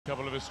A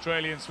couple of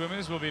Australian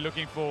swimmers will be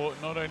looking for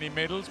not only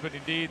medals, but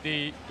indeed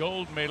the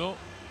gold medal.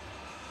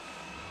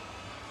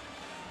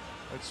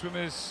 But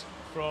swimmers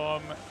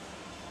from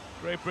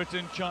Great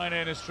Britain, China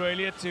and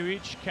Australia, two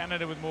each.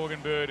 Canada with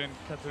Morgan Bird and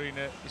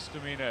Kateryna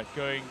ISTOMINA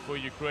going for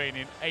Ukraine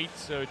in 8.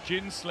 So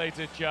JIN,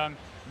 SLATER, JIANG,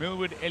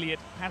 MILLWARD, ELLIOTT,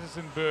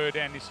 PATTERSON, Bird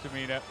and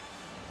ISTOMINA.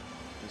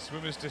 The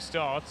swimmers to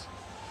start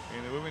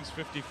in the women's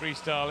 50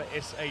 freestyle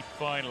S8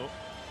 final.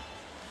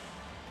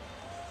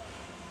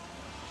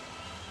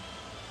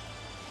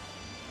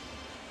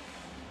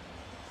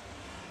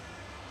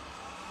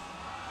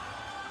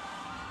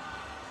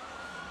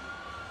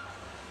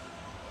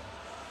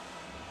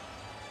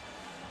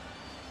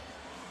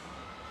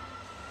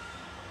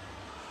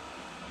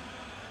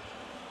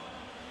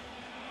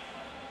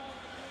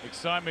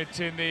 Excitement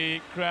in the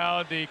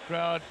crowd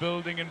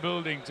building and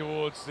building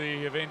towards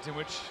the event in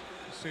which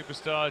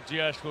superstar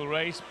Jiash will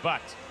race,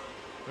 but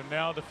for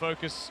now the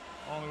focus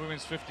on the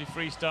women's 50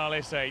 freestyle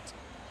S8.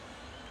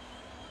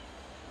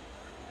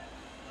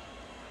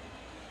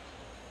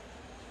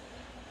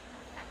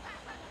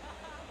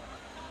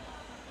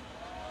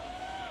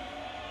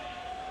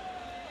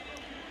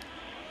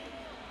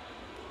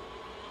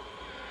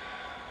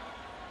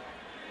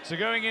 So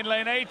going in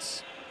lane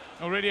 8,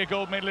 already a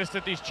gold medalist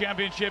at these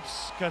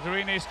championships,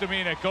 Kateryna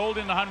ISTOMINA, gold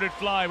in the 100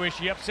 fly, where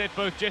she upset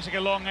both Jessica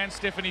Long and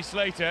Stephanie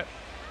Slater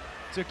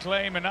to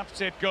claim an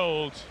upset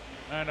gold.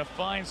 And a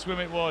fine swim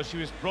it was. She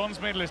was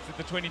bronze medalist at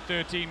the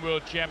 2013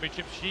 World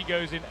Championships. She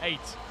goes in 8.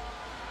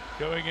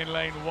 Going in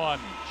lane 1,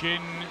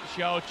 JIN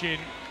Xiaoqin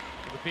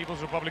of the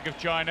People's Republic of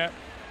China.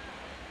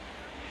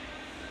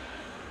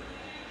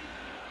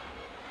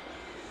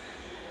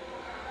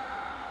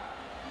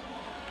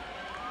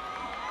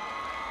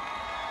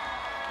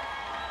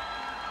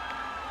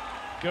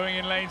 Going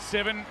in lane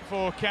 7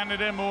 for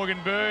Canada, Morgan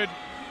Bird,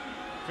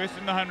 5th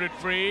in the 100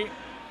 free.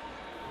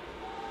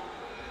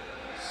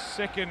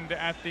 2nd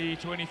at the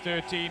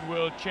 2013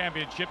 World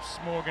Championships,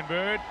 Morgan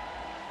Bird.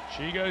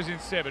 She goes in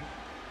 7.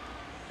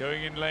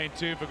 Going in lane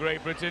 2 for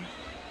Great Britain,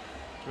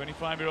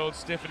 25-year-old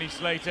Stephanie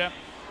Slater.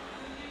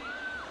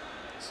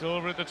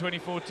 Silver at the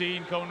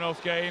 2014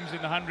 Commonwealth Games in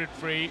the 100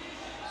 free.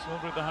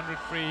 Silver at the 100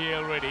 free here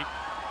already.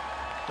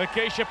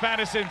 Lakeisha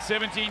Paddison,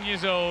 17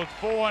 years old,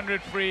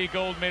 400 free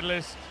gold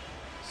medalist.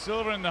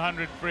 Silver in the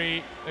 100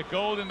 free, a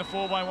gold in the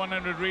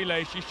 4x100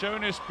 relay. She's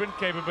shown her sprint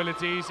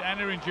capabilities and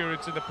her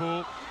endurance in the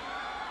pool.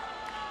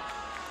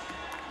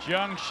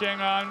 JIANG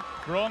Shengnan,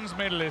 bronze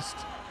medalist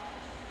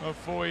of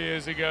 4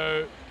 years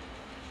ago.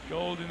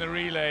 Gold in the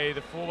relay,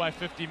 the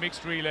 4x50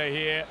 mixed relay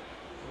here.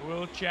 The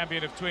world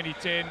champion of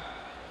 2010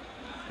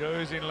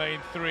 goes in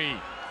lane 3.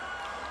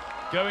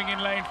 Going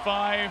in lane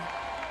 5,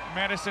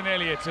 Maddison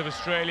ELLIOTT of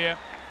Australia.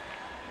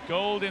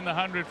 Gold in the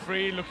 100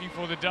 free, looking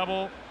for the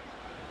double.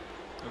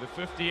 The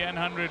 50 and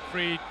 100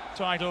 free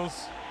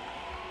titles.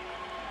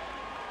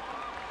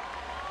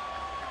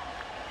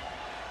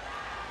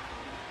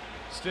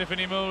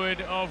 Stephanie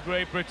MILLWARD of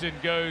Great Britain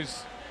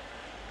goes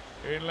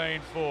in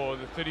lane 4.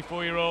 The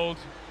 34-year-old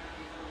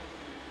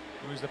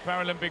who's the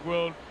Paralympic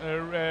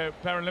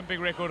Paralympic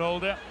record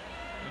holder,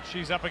 and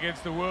she's up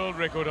against the world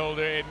record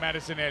holder in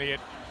Maddison ELLIOTT.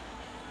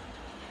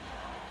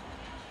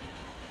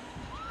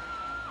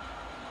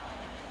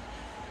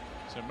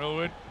 So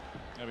MILLWARD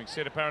having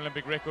set a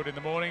Paralympic record in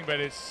the morning, but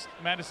it's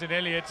Maddison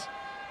ELLIOTT,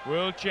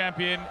 world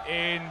champion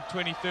in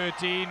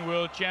 2013,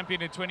 world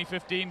champion in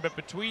 2015, but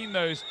between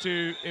those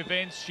two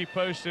events she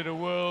posted a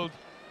world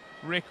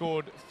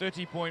record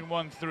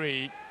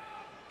 30.13,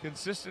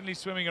 consistently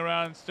swimming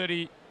around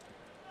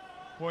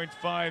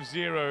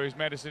 30.50 is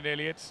Maddison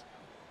ELLIOTT.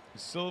 A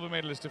silver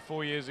medalist of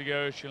 4 years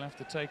ago. She'll have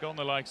to take on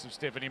the likes of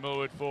Stephanie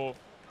MILLWARD for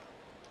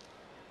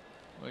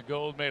the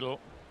gold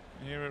medal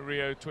here at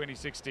Rio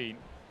 2016.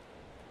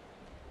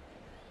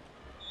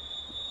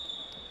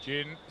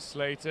 JIN,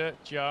 SLATER,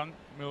 JIANG,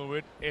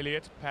 MILLWARD,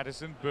 ELLIOTT,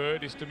 PATTERSON,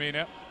 Bird,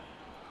 ISTOMINA.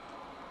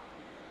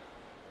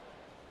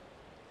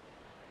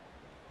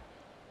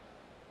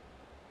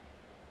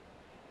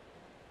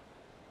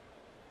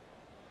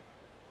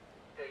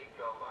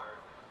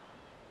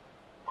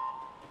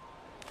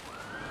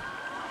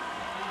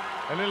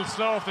 A little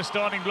slow off the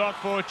starting block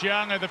for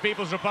JIANG of the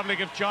People's Republic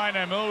of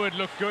China. MILLWARD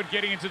looked good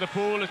getting into the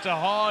pool. It's a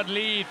hard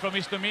lead from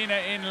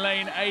ISTOMINA in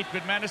lane 8,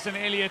 but Maddison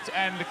ELLIOTT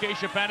and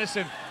Lakeisha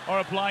Paddison are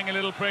applying a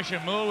little pressure.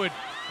 MILLWARD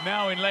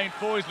now in lane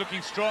 4 is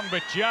looking strong,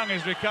 but JIANG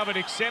has recovered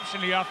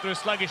exceptionally after a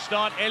sluggish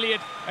start.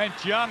 ELLIOTT and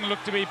JIANG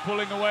look to be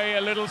pulling away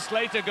a little.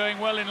 SLATER going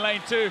well in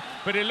lane 2,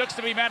 but it looks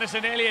to be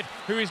Maddison ELLIOTT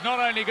who is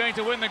not only going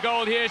to win the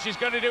gold here, she's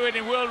going to do it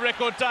in world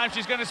record time.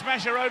 She's going to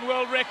smash her own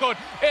world record.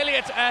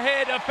 ELLIOTT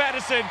ahead of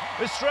Pattterson.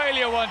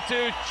 Australia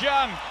 1-2.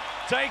 JIANG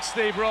takes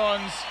the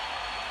bronze,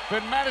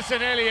 but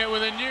Maddison ELLIOTT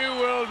with a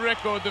new world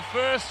record, the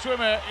first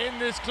swimmer in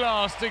this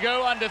class to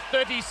go under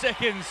 30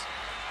 seconds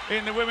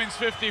in the women's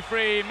 50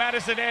 free.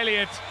 Maddison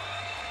ELLIOTT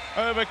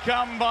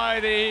overcome by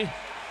the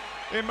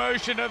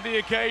emotion of the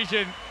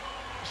occasion.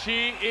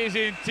 She is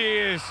in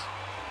tears.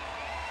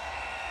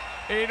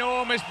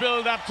 Enormous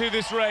build up to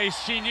this race.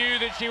 She knew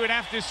that she would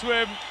have to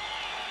swim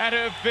at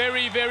her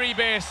very, very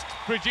best,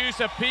 produce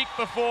a peak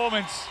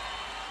performance.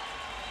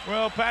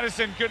 Well,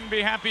 Pattterson couldn't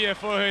be happier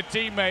for her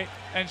teammate,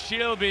 and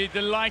she'll be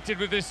delighted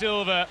with the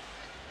silver.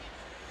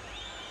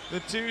 The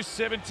two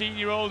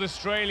 17-year-old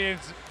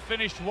Australians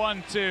finished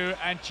 1-2,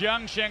 and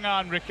JIANG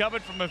Shengnan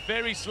recovered from a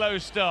very slow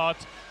start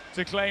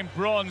to claim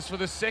bronze for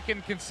the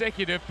second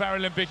consecutive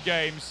Paralympic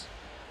Games.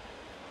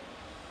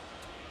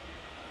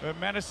 But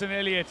Maddison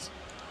Elliott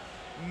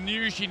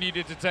knew she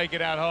needed to take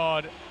it out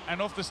hard,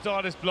 and off the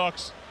starter's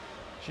blocks,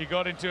 she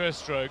got into her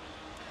stroke.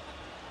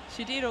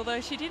 She did,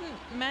 although she didn't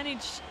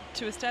manage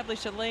to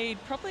establish a lead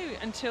probably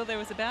until there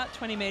was about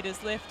 20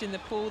 metres left in the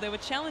pool. There were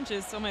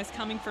challenges almost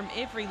coming from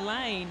every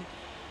lane.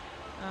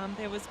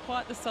 There was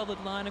quite the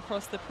solid line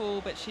across the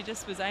pool, but she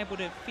just was able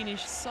to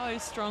finish so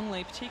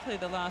strongly, particularly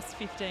the last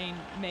 15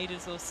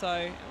 metres or so.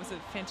 It was a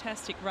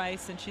fantastic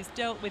race, and she's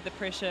dealt with the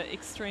pressure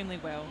extremely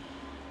well.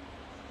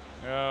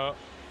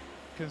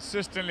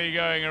 Consistently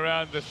going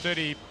around the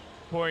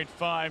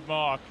 30.5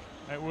 mark.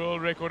 That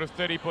world record of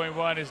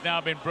 30.1 has now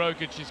been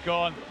broken. She's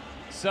gone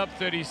sub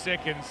 30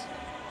 seconds.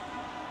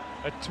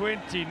 A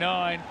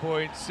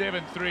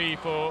 29.73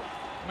 for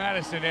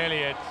Maddison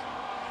Elliott.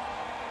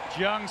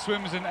 JIANG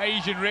swims an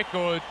Asian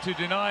record to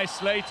deny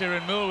SLATER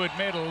and MILLWARD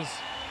medals.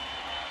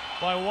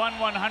 By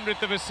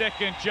 1/100th of a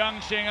second,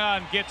 JIANG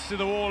Shengnan gets to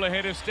the wall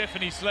ahead of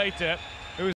Stephanie SLATER.